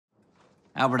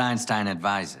Albert Einstein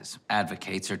advises,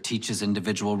 advocates, or teaches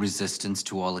individual resistance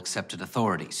to all accepted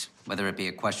authorities, whether it be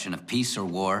a question of peace or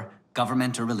war,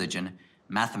 government or religion,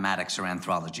 mathematics or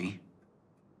anthropology.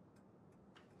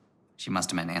 She must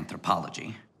have meant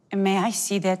anthropology. May I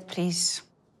see that, please?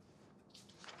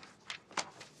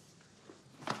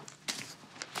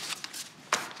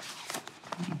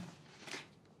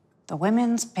 The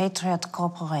Women's Patriot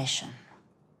Corporation.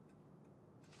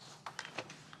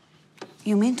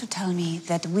 You mean to tell me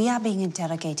that we are being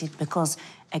interrogated because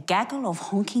a gaggle of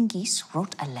honking geese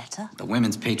wrote a letter? The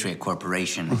Women's Patriot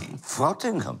Corporation...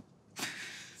 Frothingham?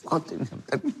 Frothingham?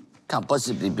 That can't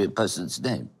possibly be a person's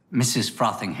name. Mrs.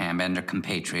 Frothingham and her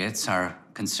compatriots are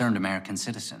concerned American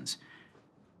citizens.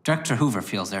 Director Hoover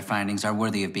feels their findings are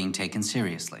worthy of being taken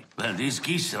seriously. Well, these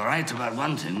geese are right about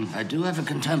one thing. I do have a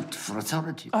contempt for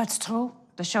authority. Oh, it's true.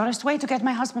 The surest way to get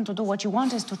my husband to do what you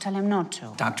want is to tell him not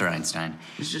to. Dr. Einstein.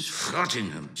 Mrs.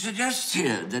 Frothingham suggests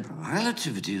here that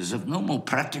relativity is of no more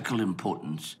practical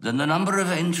importance than the number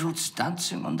of angels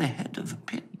dancing on the head of a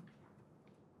pin.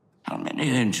 How many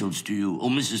angels do you, or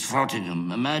Mrs.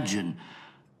 Frothingham, imagine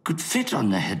could fit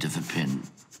on the head of a pin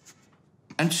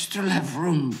and still have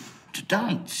room to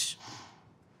dance?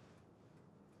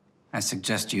 I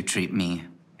suggest you treat me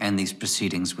and these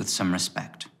proceedings with some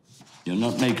respect. You're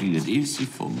not making it easy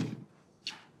for me.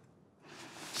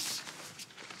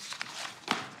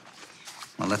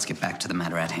 Well, let's get back to the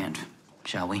matter at hand,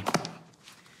 shall we?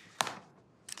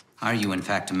 Are you, in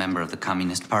fact, a member of the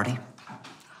Communist Party?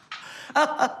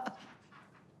 Well,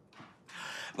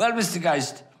 Mr.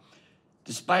 Geist,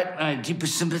 despite my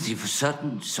deepest sympathy for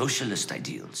certain socialist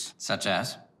ideals... Such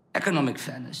as? Economic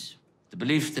fairness, the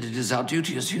belief that it is our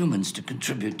duty as humans to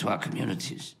contribute to our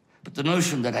communities, but the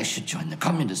notion that I should join the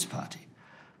Communist Party,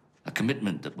 a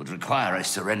commitment that would require I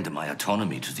surrender my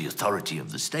autonomy to the authority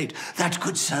of the state, that,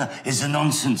 good sir, is a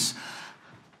nonsense.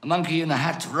 A monkey in a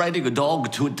hat riding a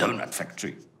dog to a donut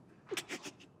factory.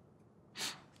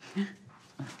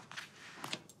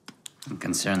 I'm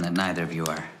concerned that neither of you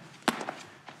are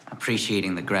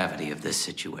appreciating the gravity of this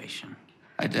situation.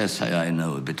 I dare say I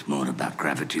know a bit more about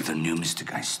gravity than you, Mr.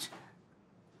 Geist.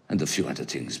 And a few other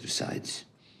things besides.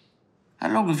 How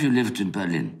long have you lived in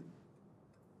Berlin?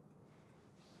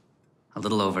 A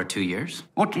little over 2 years.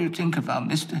 What do you think about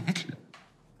Mr. Hitler?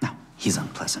 No, he's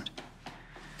unpleasant.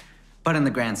 But in the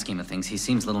grand scheme of things, he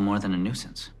seems little more than a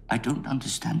nuisance. I don't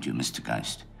understand you, Mr.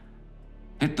 Geist.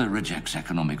 Hitler rejects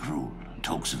economic rule and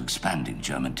talks of expanding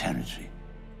German territory.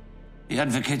 He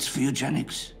advocates for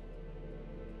eugenics.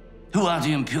 Who are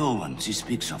the impure ones he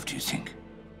speaks of, do you think?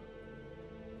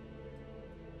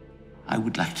 I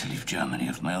would like to leave Germany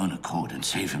of my own accord and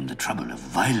save him the trouble of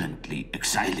violently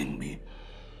exiling me.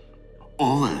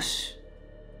 Or worse.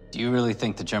 Do you really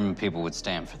think the German people would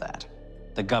stand for that?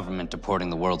 The government deporting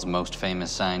the world's most famous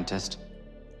scientist?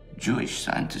 Jewish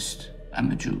scientist.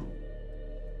 I'm a Jew.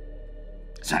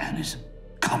 Zionism.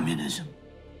 Communism.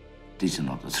 These are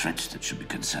not the threats that should be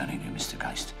concerning you, Mr.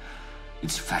 Geist.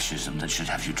 It's fascism that should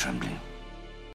have you trembling.